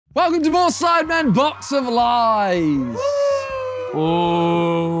Welcome to MoreSidemen Box of Lies.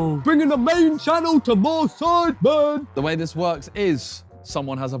 Oh, bringing the main channel to MoreSidemen. The way this works is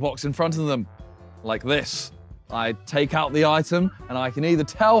someone has a box in front of them, like this. I take out the item and I can either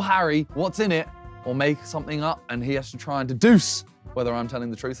tell Harry what's in it or make something up and he has to try and deduce whether I'm telling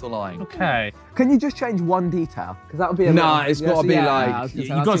the truth or lying. Okay. Can you just change one detail? Because that would be a Nah, it's got to be like... You've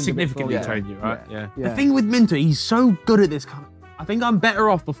got to significantly change it, right? Yeah. The thing with Minter, he's so good at this. I think I'm better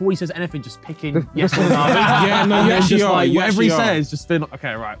off before he says anything, just picking yes or no. Yeah, no, you actually are. Like, whatever he says, just feel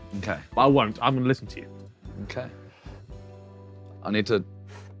okay, right. Okay. But I won't. I'm going to listen to you. Okay. I need to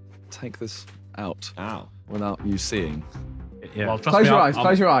take this out without you seeing. Yeah. Well, close your eyes,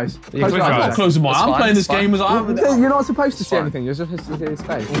 close your eyes. Close your eyes. I'm not closing my eyes. I'm playing this game as I'm... You're not supposed to see anything, you're supposed to see his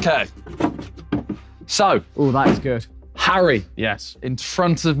face. Okay. So. Oh, that is good. Harry. Yes. In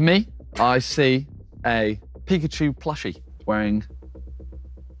front of me, I see a Pikachu plushie wearing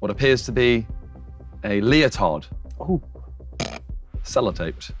what appears to be a leotard. Oh.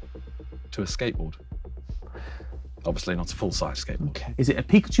 Sellotaped to a skateboard. Obviously not a full-size skateboard. Okay. Is it a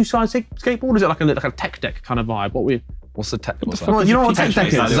Pikachu-sized skateboard or is it like a tech deck kind of vibe? What's the tech? You know what tech deck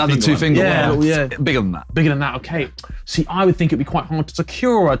is? Is that the two-finger one? Yeah. Bigger than that. Bigger than that, okay. See, I would think it'd be quite hard to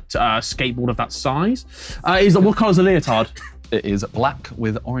secure a skateboard of that size. What colour's the leotard? It is black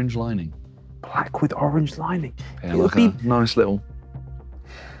with orange lining. Black with orange lining. Yeah, like a nice little...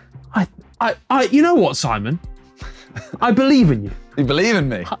 You know what, Simon? I believe in you. You believe in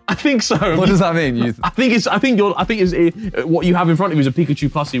me? I think so. What does that mean? I think what you have in front of you is a Pikachu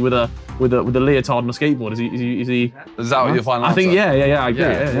plushie with a leotard and a skateboard. Is he? Is that what your final answer? I think yeah. I agree.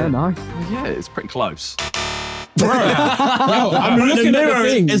 Yeah, nice. Yeah, it's pretty close. Bro, I'm looking at the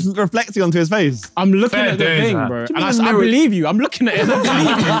thing. It's reflecting onto his face. I'm looking at the thing, bro. And I believe you. I'm looking at it.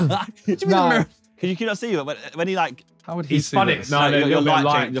 I believe you. No. Can you not see it? When he like... How would he see funny. this? No, your light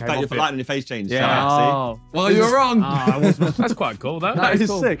on your face changed. Yeah. Oh. Well, you're wrong. That's quite cool, though. That is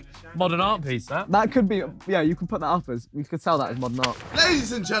cool. Sick. Modern art piece, that. That could be, yeah, you could put that up as, you could sell that as modern art.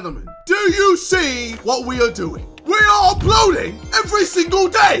 Ladies and gentlemen, do you see what we are doing? We are uploading every single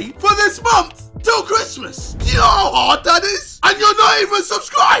day for this month till Christmas. Do you know how hard that is? And you're not even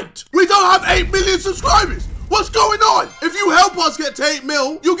subscribed. We don't have 8 million subscribers. What's going on? If you help us get to 8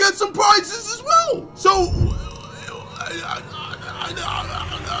 mil, you'll get some prizes as well. So,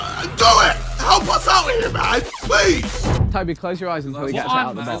 do it! Help us out here, man! Please! Toby, close your eyes until he gets it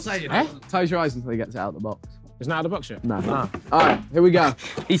out of the box. Close your eyes until he gets it out of the box. It's not out of the box yet? No. All right, here we go.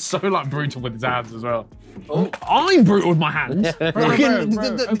 He's so like brutal with his hands as well. Oh. I'm brutal with my hands. Bro,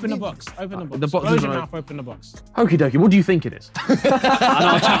 open the box. Open the box. The box Close your mouth, open the box. Okie dokie, what do you think it is? And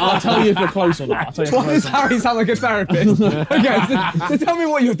I'll tell you if you're close or not. Why does Harry sound like a therapist? Okay, so tell me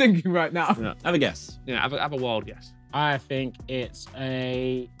what you're thinking right now. Yeah. Have a guess. Yeah, have a wild guess. I think it's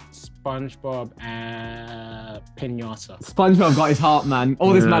a SpongeBob pinata. SpongeBob got his heart, man.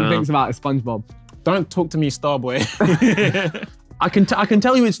 All this man thinks about is SpongeBob. Don't talk to me, Starboy. I can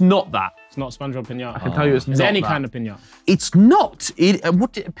tell you it's not that. It's not SpongeBob pinata. I can tell you it's not Is it any that. kind of pinata? It's not.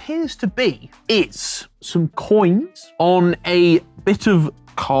 What it appears to be is some coins on a bit of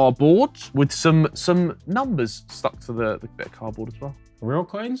cardboard with some numbers stuck to the bit of cardboard as well. Real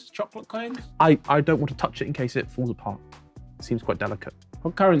coins? Chocolate coins? I don't want to touch it in case it falls apart. It seems quite delicate.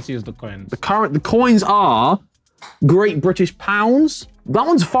 What currency is the coins? The coins are Great British pounds. That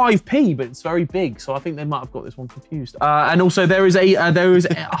one's 5p, but it's very big, so I think they might have got this one confused. And also there is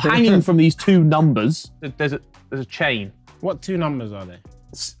hanging from these two numbers. There's a chain. What two numbers are they?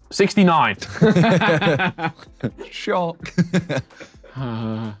 69. Shock.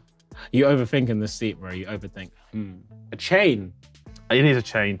 You overthinking this seat, bro. You overthink. A chain. It is a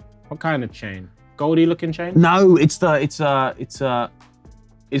chain. What kind of chain? Goldie looking chain? No, it's one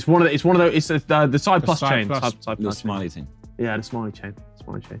of the Side Plus chain. The smiley thing. Yeah, the smiley chain.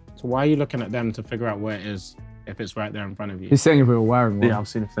 So why are you looking at them to figure out where it is if it's right there in front of you? He's saying if we were wearing one. Yeah, I've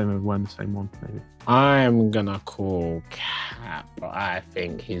seen if they were wearing the same one, maybe. I'm gonna call Cap, but I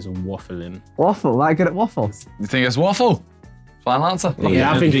think he's waffling. Waffle? Like good at waffle? You think it's waffle? Final answer?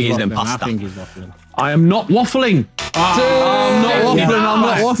 Yeah, I think he's waffling. pasta. I think he's waffling. I am not waffling. I'm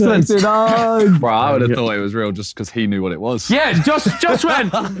not waffling. Bro, I would have thought it was real just because he knew what it was. Yeah, just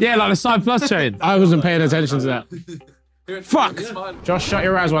went. Yeah, like the Side Plus chain. I wasn't paying attention to that. Fuck! Josh, shut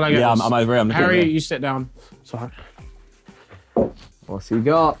your eyes while I get this. I'm over here. Harry, you sit down. Sorry. What's he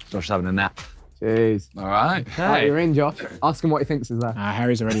got? Josh is having a nap. Jeez. All right. Right, you're in, Josh. Ask him what he thinks is there.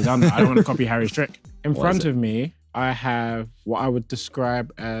 Harry's already done that. I don't want to copy Harry's trick. In front of me, I have what I would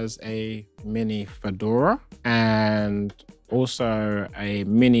describe as a mini fedora and also a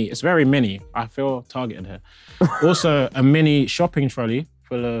mini, it's very mini. I feel targeted here. Also a mini shopping trolley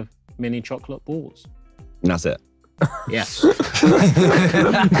full of mini chocolate balls. And that's it. Yes.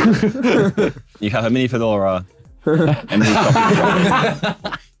 You have a mini fedora and mini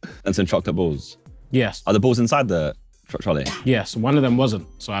chocolate and some chocolate balls. Yes. Are the balls inside the trolley? Yes. One of them wasn't,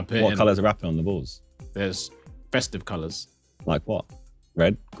 so I put it What in. colours are wrapping on the balls? There's festive colours. Like what?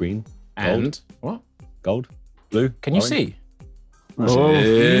 Red, green, And what? gold, blue. Can you orange? see? Oh,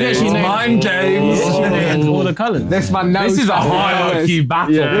 mind games. All the colours. This man knows. This is a high IQ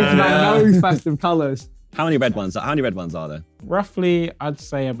battle. This man knows festive colours. How many red ones? How many red ones are there? Roughly, I'd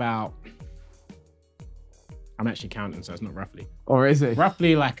say about. I'm actually counting, so it's not roughly. Or is it?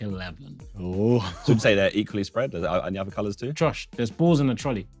 Roughly like 11. Oh. So you'd say they're equally spread? Are there any other colours too? Josh, there's balls in the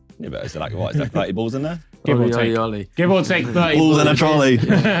trolley. Yeah, but is there like what? Is there 30 balls in there? Give or take. Give or take 30 Balls in a trolley.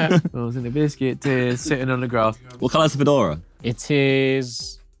 Balls in a biscuit, sitting on the grass. What colour's the fedora? It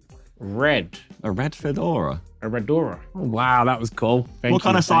is red. A red fedora. A redora. Oh, wow, that was cool. What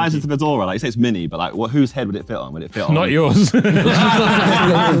kind of size is the fedora? Like you say it's mini, but like whose head would it fit on? Would it fit on? Not yours.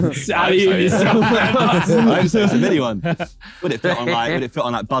 I just say it's a mini one. Would it fit on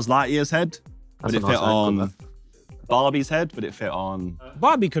like Buzz Lightyear's head? Would it fit on Barbie's head? Would it fit on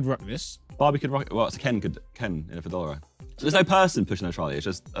Barbie could rock this. Barbie could rock well, it's Ken in a fedora. So there's no person pushing a trolley, it's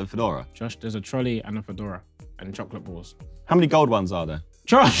just a fedora. Josh, there's a trolley and a fedora and chocolate balls. How many gold ones are there?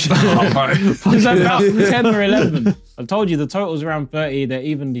 Josh! There's about 10 or 11. I told you the total's around 30. They're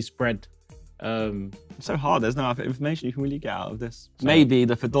evenly spread. It's so hard, there's no other information you can really get out of this. Maybe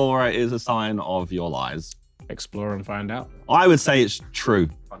the fedora is a sign of your lies. Explore and find out. I would say it's true.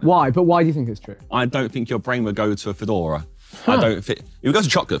 Why? But why do you think it's true? I don't think your brain would go to a fedora. I don't think it would go to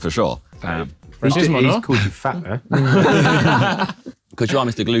chocolate for sure. He's called you fat there. Because you are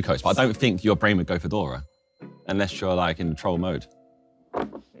Mr. Glucose, but I don't think your brain would go fedora. Unless you're like in troll mode.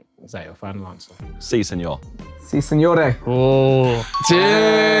 Is that your final answer? Si, senor. Si, signore. Oh.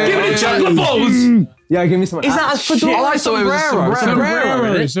 Cheers. Give me the chocolate balls! Yeah, give me some. Is that a fedora? I thought it was a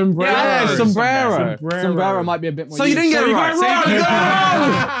sombrero. Sombrero. Yeah, sombrero. Sombrero might be a bit more. So you didn't get it right.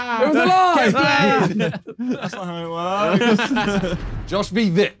 It was a lie. That's not how it works. Josh v.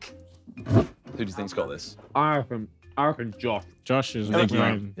 Vic. Who do you think's got this? I reckon Josh. Josh is big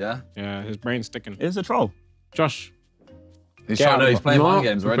brain. Yeah? Yeah, his brain's sticking. It's a troll. Josh. He's playing mind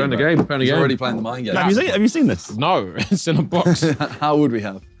games already. He's already playing the mind game. Have you seen this? No, it's in a box. How would we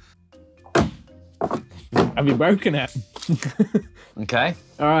have? Have you broken it? Okay.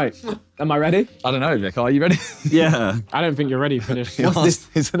 All right. Am I ready? I don't know, Vic. Are you ready? Yeah. I don't think you're ready for this.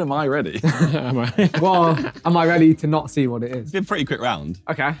 He said, am I ready? Am I? Well, am I ready to not see what it is? It's been a pretty quick round.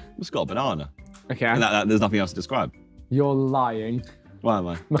 Okay. It's got a banana. Okay. And there's nothing else to describe. You're lying. Why am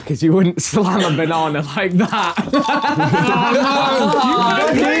I? Because you wouldn't slam a banana like that.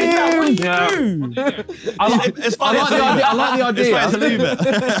 It's funny. I like the idea. It's funny to leave it.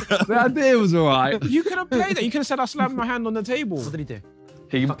 The idea was all right. You could have played it. You could have said I slammed my hand on the table. What did he do?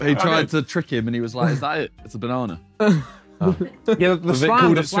 He tried to trick him and he was like, is that it? It's a banana. Yeah, the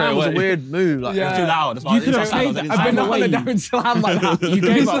called it straight slam was a away. weird move. Like, It's too loud. That's why You could have played it's that. not- A Either way, banana don't slam like that. You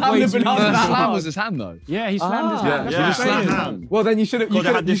gave up slammed way a too banana easy. that Slam hard. was his hand though. Yeah, he slammed his hand. That's Yeah, what I'm slam. saying. Well, then you should have kept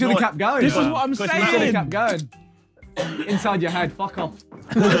going. This is what I'm You should have saying. kept going. Inside your head, fuck off.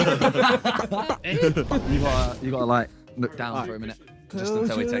 You gotta like look down for a minute. Just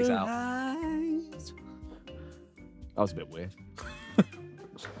until he takes it out. that was a bit weird.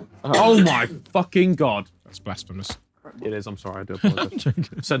 Oh my fucking God. That's blasphemous. It is, I'm sorry, I do apologize.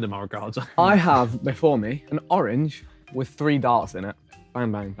 Send him my regards. I have before me an orange with 3 darts in it. Bang,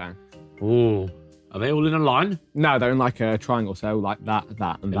 bang, bang. Ooh. Are they all in a line? No, they're in like a triangle, so like that, and They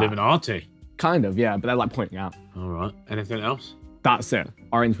that. live in arty. Kind of, yeah, but they're like pointing out. All right. Anything else? That's it.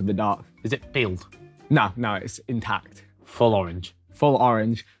 Orange with the darts. Is it peeled? No, it's intact. Full orange. Full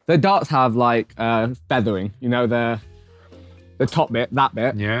orange. The darts have like feathering. You know, the top bit, that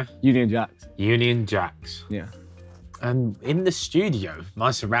bit. Yeah. Union Jacks. Union Jacks. Yeah. And in the studio, my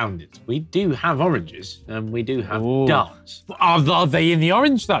surroundings, we do have oranges and we do have Ooh. darts. Are they in the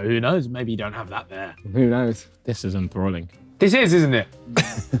orange though? Who knows? Maybe you don't have that there. Who knows? This is enthralling. This is, isn't it?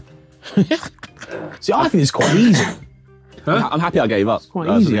 See, I think it's quite easy. I'm happy I gave up. Quite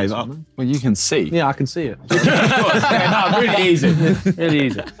I easy. gave up. Well, you can see. Yeah, I can see it. Yeah, no, really easy. Really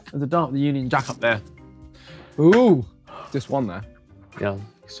easy. There's a dart with the Union Jack up there. Ooh. Just one there. Yeah,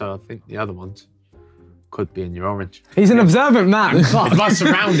 so I think the other ones could be in your orange. He's an observant man. My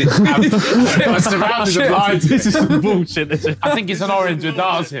surroundings have. My surroundings have lied. This is some bullshit. I think it's an orange with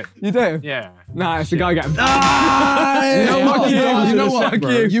darts here. You do? Yeah. Nah, it's the guy getting. You know what? You know what? Fuck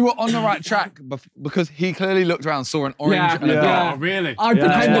you. You were on the right track because he clearly looked around, saw an orange and a dart. Oh, really? I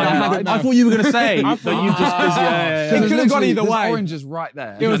pretended I had it. I thought you were going to say that you just. It could have gone either There's way. oranges right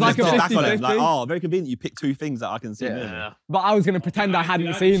there. It was like a Just back on it, 50-50. like, oh, very convenient. You pick two things that I can see. But I was going to pretend I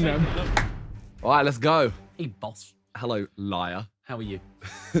hadn't seen them. All right, let's go. Hey, boss. Hello, liar. How are you?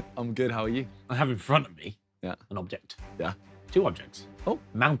 I'm good. How are you? I have in front of me Yeah. an object. Yeah. Two objects. Oh.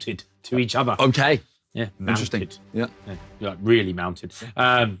 Mounted to each other. Okay. Yeah. Interesting. Mounted. Yeah. Yeah, like really mounted.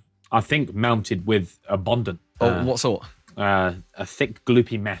 I think mounted with abundant. Oh, what sort? A thick,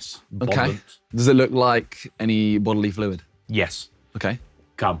 gloopy mess. Okay. Abundant. Does it look like any bodily fluid? Yes. Okay.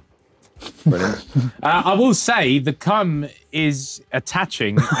 Come. Brilliant. I will say the cum is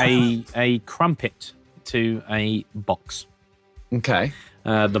attaching a crumpet to a box. Okay.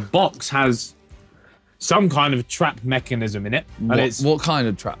 The box has some kind of trap mechanism in it. And What kind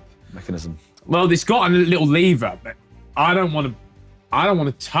of trap mechanism? well, it's got a little lever, but I don't want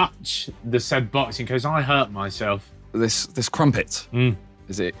to touch the said box in case I hurt myself. This crumpet.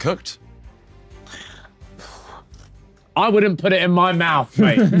 Is it cooked? I wouldn't put it in my mouth,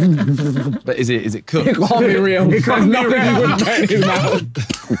 mate. But is it cooked? It can't be real. It can't be real.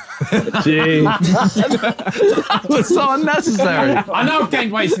 That was so unnecessary. I know I've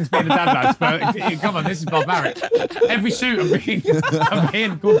gained weight since being a dad, lads, but come on, this is barbaric. Every shoot, I'm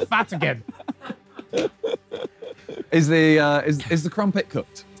being called fat again. Is the crumpet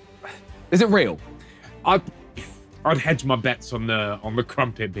cooked? Is it real? I'd hedge my bets on the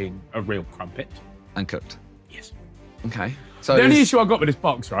crumpet being a real crumpet. And cooked. Yes. Okay. So The only issue I got with this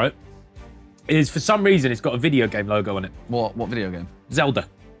box, right, is for some reason it's got a video game logo on it. what video game? Zelda.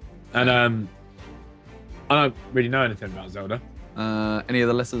 And I don't really know anything about Zelda. Any of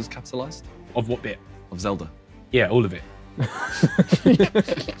the letters capitalized? Of what bit? Of Zelda. Yeah, all of it.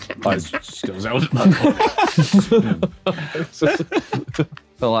 I just got Zelda.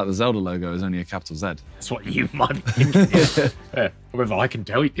 Felt like the Zelda logo is only a capital Z. That's what you might think. However, I can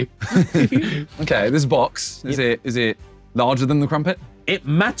tell you. Okay, this box, is it larger than the crumpet? It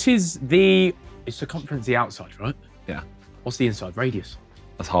matches the circumference of the outside, right? Yeah. What's the inside radius?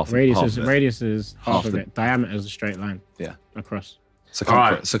 That's half. Radius half is of it. radius is half Half of the- it. Diameter is a straight line Yeah. across.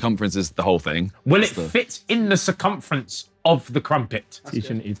 Circumference is the whole thing. Will it That's the- fit in the circumference of the crumpet?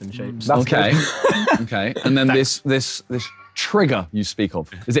 Teaching Ethan shapes. Okay. Okay. And then this trigger you speak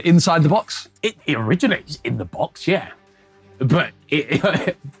of, is it inside the box? It originates in the box, yeah. But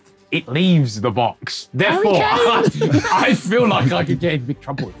it leaves the box. Therefore, I feel like I could get in big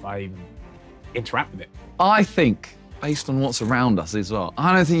trouble if I even interact with it. I think, based on what's around us as well,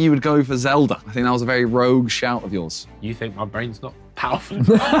 I don't think you would go for Zelda. I think that was a very rogue shout of yours. You think my brain's not powerful?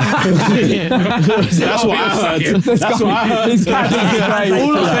 That's what I heard. That's what I heard. He's catching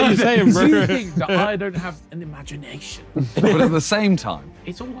All I heard you saying, Do you bro. think that I don't have an imagination? But at the same time,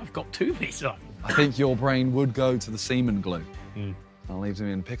 It's all I've got to me, son. I think your brain would go to the semen glue. That leaves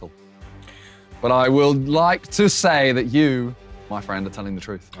me in pickle. But I would like to say that you, my friend, are telling the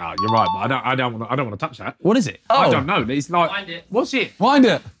truth. Oh, you're right, but I don't want to touch that. What is it? I don't know. It's like, Find it. what's it? Wind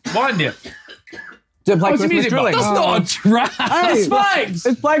it! Wind it. Just play What's the Christmas music drilling. box? That's not a trap! Hey, Spikes!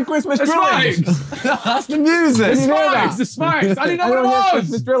 it's playing Christmas drilling. Spikes! That's the music! Did you hear that? Spikes! The spikes! I didn't know Anyone hear what it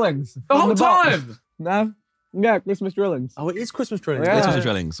Christmas was! drillings. The whole From box? time! No? Yeah, Christmas drillings. Oh, it is Christmas drilling. Yeah. Christmas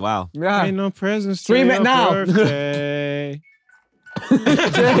drillings, wow. Yeah. Ain't no presents Stream to it your now. birthday.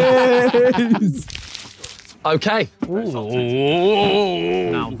 Okay.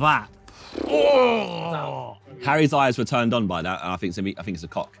 Now that. Harry's eyes were turned on by that, and I think it's a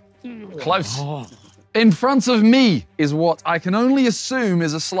cock. Close. In front of me is what I can only assume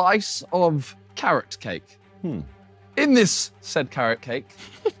is a slice of carrot cake. In this said carrot cake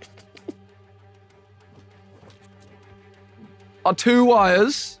are two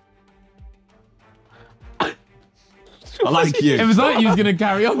wires. I like you. It was like you was going to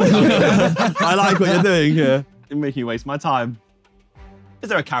carry on. I like what you're doing here. You're making me waste my time. Is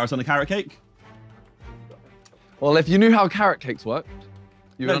there a carrot on the carrot cake? Well, if you knew how carrot cakes work,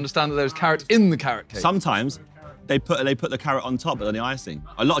 you would No. understand that there's carrot in the carrot cake. Sometimes they put the carrot on top, but on the icing.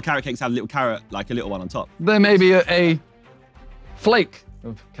 A lot of carrot cakes have a little carrot, like a little one on top. There may be a flake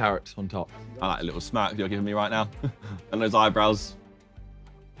of carrot on top. I like a little smirk you're giving me right now. And those eyebrows.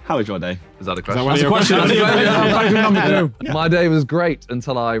 How was your day? Is that a That's question? a question. My day was great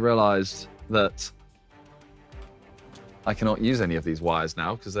until I realized that I cannot use any of these wires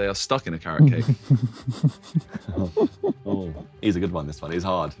now because they are stuck in a carrot cake. Oh, he's a good one, this one. He's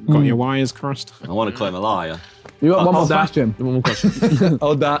hard. Got your wires crossed. I want to call him a liar. You got one more Hold that. question. One more question.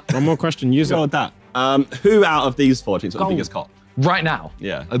 Oh, that. One more question. Use Go it. with that. Who out of these four do you think has got the biggest cock? Right now.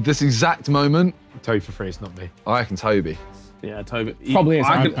 Yeah. At this exact moment, Toby for free, it's not me. I reckon Toby. Yeah, Toby. Probably is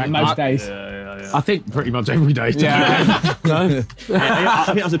I could- most days. I think pretty much every day. Yeah. I think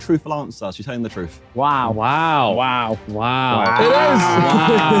that was a truthful answer. She's telling the truth. Wow. Wow. Wow. Wow. It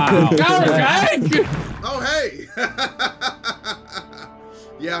is. Wow. Oh, hey!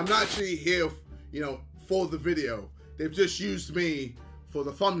 Yeah, I'm not actually here, you know, for the video. They've just used me for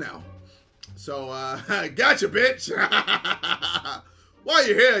the thumbnail. So, gotcha, bitch! While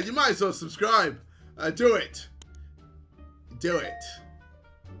you're here, you might as well subscribe. Do it. Do it.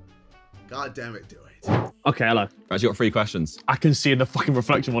 God damn it, do it. Okay, hello. Right, you got 3 questions. I can see in the fucking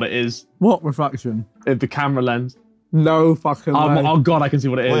reflection what it is. What reflection? The camera lens. No fucking way. Oh god, I can see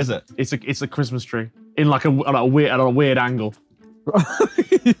what it is. What is it? It's a Christmas tree in like a weird angle.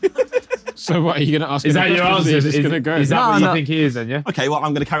 So what are you gonna ask? Is that your answer? Is just gonna go? Is that what you think he is then, yeah? Okay, well,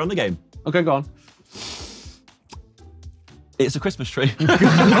 I'm going to carry on the game. Okay, go on. It's a Christmas tree.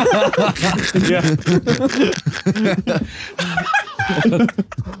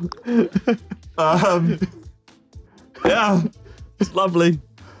 Yeah, it's lovely.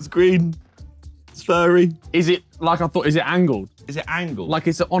 It's green. It's furry. Is it like I thought? Is it angled? Is it angled? Like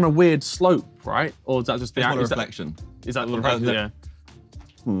it's on a weird slope, right? Or is that just the it's not a angle? reflection. Is that the Right, reflection?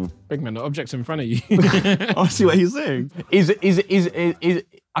 Yeah. Big man, the object's in front of you. I see what he's saying. Is it?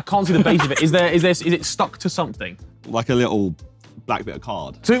 I can't see the base of it. Is it stuck to something? Like a little black bit of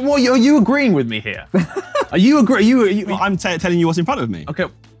card. So what? Are you agreeing with me here? Are you agree? Well, I'm telling you what's in front of me. Okay.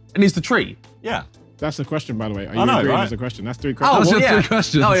 And is the tree? Yeah. That's the question, by the way. Are I you know, agreeing right? is the question? That's 3 Oh, questions. That's well, your 3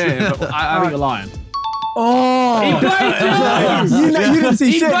 questions. Oh yeah. But I think you're lying. Oh! You didn't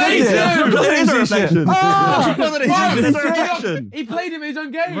see shit, did you? It is a reflection. Oh! It is a reflection. He played him in his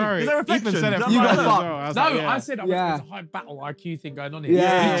own game. Bro, Is there a reflection? Ethan said it You first got as fucked. well. I was No, like, yeah. I said Yeah. there's a high battle IQ thing going on here.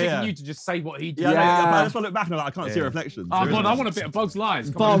 Yeah. He's Yeah. taking you to just say what he did. Yeah, Yeah. I just want to look back and I'm like, I can't see a reflection. Oh, There God, I isn't. want a bit of Bug's Lies.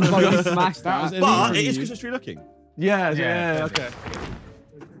 Come on. Bomb, you smashed That was that. elite But from it is you. Christmas tree looking. Yeah. Okay.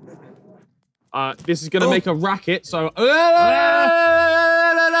 This is Oh. gonna make a racket. So.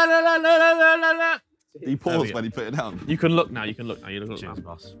 He paused when he put it down. You can look now. You can look now. You can look Cheers, now.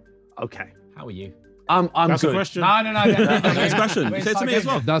 boss. Okay. How are you? I'm That's a good. question. No. Next question. Say it to me as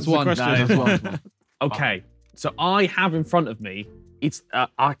well. That's a one. question. That's one. Okay. So I have in front of me. It's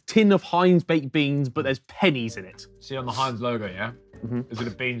a tin of Heinz baked beans, but there's pennies in it. See on the Heinz logo, yeah? Is it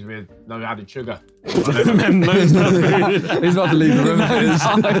the beans with no added sugar? He's about to leave the room.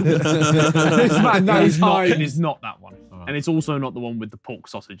 This man knows It mine. is not that one. And it's also not the one with the pork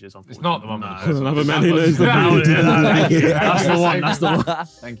sausages, It's not the one. No. There's another man who knows the Thank you. That's the one. That's the one.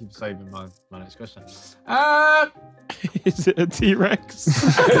 Thank you for saving my next question. Is it a T-Rex?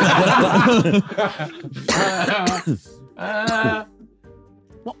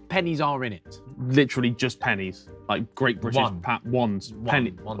 What pennies are in it? Literally just pennies, like Great British One. ones.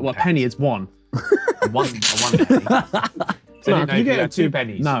 Penny. One Well, penny. penny is one. One penny. So No, I didn't know you if get you had 2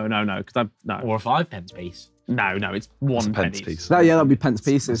 pennies. No, because no, Or a 5-pence piece. no, it's one Pence penny. piece. Yeah, that'd be pence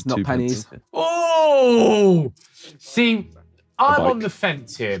pieces, not 2 pennies. Oh! See, I'm bike. on the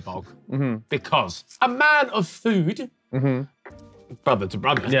fence here, Bog. Because a man of food, brother to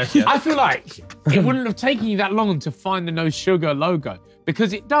brother, Yes. I feel like it wouldn't have taken you that long to find the no sugar logo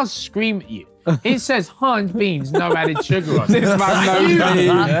because it does scream at you. It says Heinz beans, no added sugar on it. This man knows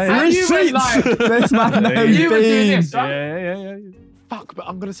And beans. you went like, This man knows you were doing beans. this, right? Yeah. Fuck, but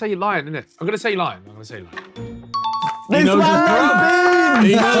I'm going to say you're lying, innit? I'm going to say you're lying. This man knows beans. He knows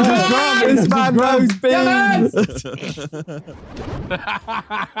his drum. This man knows beans.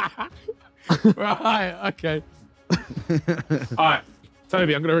 Right, okay. All right,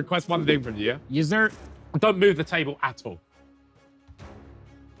 Toby, I'm going to request one thing from you, yeah? Yes, sir. Don't move the table at all.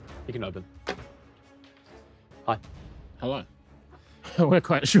 You can open. Hi. Hello. We're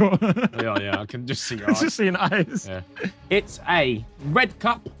quite sure. Yeah, I can just see your eyes. Just seeing eyes. Yeah. It's a red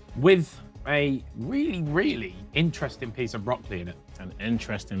cup with a really, really interesting piece of broccoli in it. An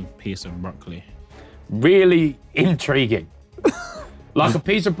interesting piece of broccoli. Really intriguing. Like a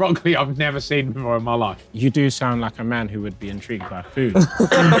piece of broccoli I've never seen before in my life. You do sound like a man who would be intrigued by food.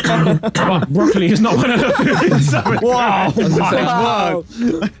 But broccoli is not one of the foods. Wow.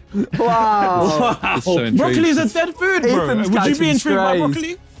 Wow. So intrigued. Broccoli is a dead food, bro. Ethan's Would you be catching intrigued by strays.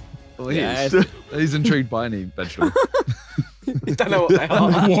 broccoli? Well, he is. He's intrigued by any vegetable. You don't know what they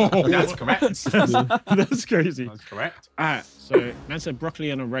are. Whoa. That's correct. That's crazy. That's correct. All right, so that's a broccoli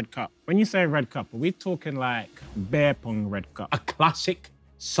in a red cup. When you say red cup, are we talking like beer pong red cup? A classic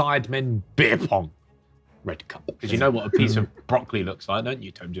Sidemen beer pong red cup. Because you know what a piece of broccoli looks like, don't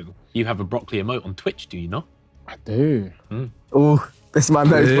you, Tobjizzle? You have a broccoli emote on Twitch, do you not? I do. Oh, this man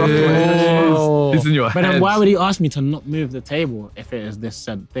knows broccoli. It's in your But head. then why would he ask me to not move the table if it is this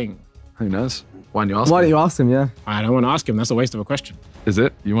said thing? Who knows? Why don't you ask Why him? don't you ask him, yeah? I don't want to ask him. That's a waste of a question. Is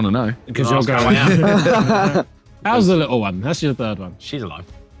it? You want to know? Because you're going. That was the little one. That's your third one. She's alive.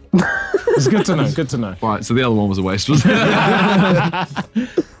 It's good to know. Good to know. Right, so the other one was a waste, wasn't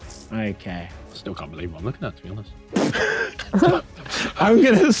it? Okay. Still can't believe what I'm looking at, to be honest. I'm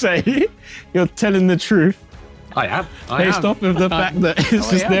gonna say you're telling the truth I am. based off of the fact that it's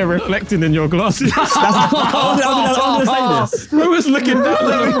just there reflecting in your glasses. I'm gonna say this. Who was looking down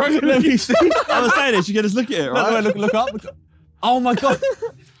there? Let me see. I was saying this. You can just look at it, right? Look up. Oh my god.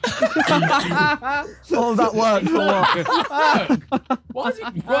 All that work for what? Why is it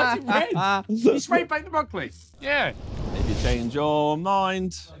red? You spray paint the broccoli. Yeah. If you change your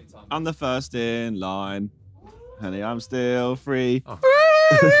mind, I'm the first in line. Honey, I'm still free. All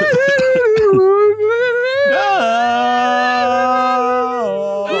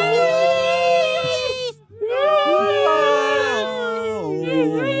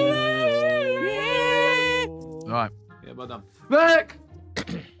right. Yeah, well done. Back.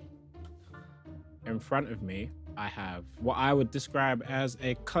 In front of me, I have what I would describe as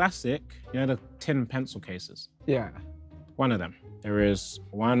a classic, you know, the tin pencil cases. Yeah. One of them. There is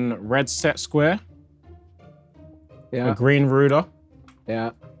one red set square, a Yeah. green ruler, Yeah.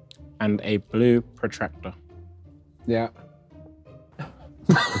 and a blue protractor. Yeah.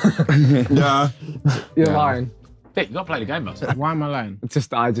 Yeah. You're lying. Vic, you got to play the game, boss. Why am I lying? It's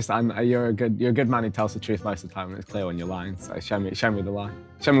just, you're a good man who tells the truth most of the time, and it's clear when you're lying. So show me the lie.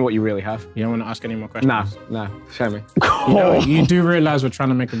 Show me what you really have. You don't want to ask any more questions? No, show me. You know, you do realize we're trying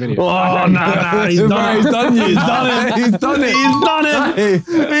to make a video. Oh, no, he's done it. He's done it. He's done it. He's done it. He's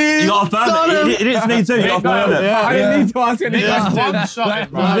done it. You got to affirm it. It didn't need to. You got to affirm it. I didn't need to ask any questions. One shot,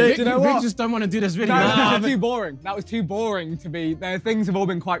 bro. Vic, you know Vic what? just don't want to do this video. No, that was too boring. That was too boring to be. Their things have all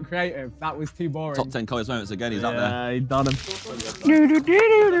been quite creative. That was too boring. Top 10 college moments again. He's up there. Yeah, he's done him.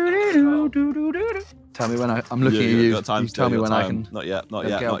 Tell me when I'm looking at You you. got time You still, tell me you when got I time. can. Not yet. Not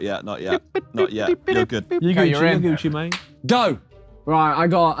Let's yet. go. Not yet. Not yet. Not yet. You're good. You Okay, you're in. Gucci, mate. Go. Right, I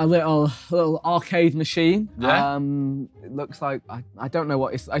got a little arcade machine. Yeah? It looks like I don't know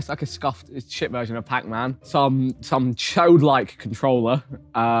what it's like a scuffed shit version of Pac-Man. Some chode-like controller,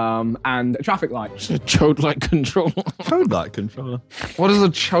 and a traffic light. It's a chode-like controller. Code-like controller. What is a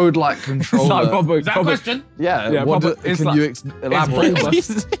chode-like controller? Is that a question? Yeah. probably- Can it's you like- elaborate?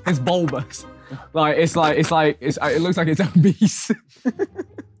 It's bulbous. Like it looks like it's obese.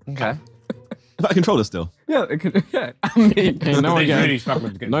 Okay. Is that a controller still? Yeah, yeah. I mean, no one gets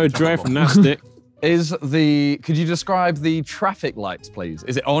no joy from that stick. Could you describe the traffic lights, please?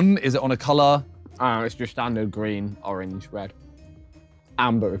 Is it on? Is it on a color? It's just standard green, orange, red,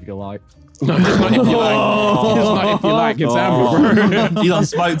 amber if you like. No, it's not if you like. It's not if you like. It's amber, bro. He's on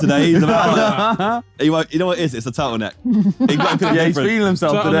smoke today. He's about you know what it is? It's a turtleneck. Yeah, he's feeling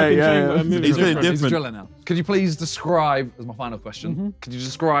himself today. Yeah. He's feeling He's a different. driller now. Could you please describe, as my final question, could you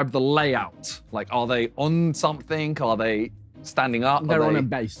describe the layout? Like, are they on something? Are they standing up? They're are on they, a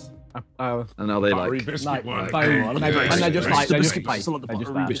base. And are they like... And they're just like they're just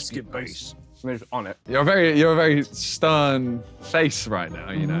Biscuit base. they're just on it. You're a very stern face right now,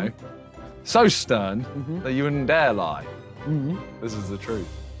 you know? So stern that you wouldn't dare lie. This is the truth.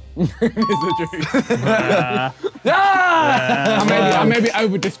 It's the truth. I maybe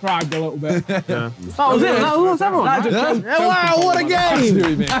over-described a little bit. That was it. That was everyone. That just- Wow, what a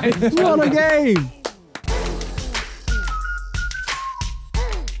game. What a game.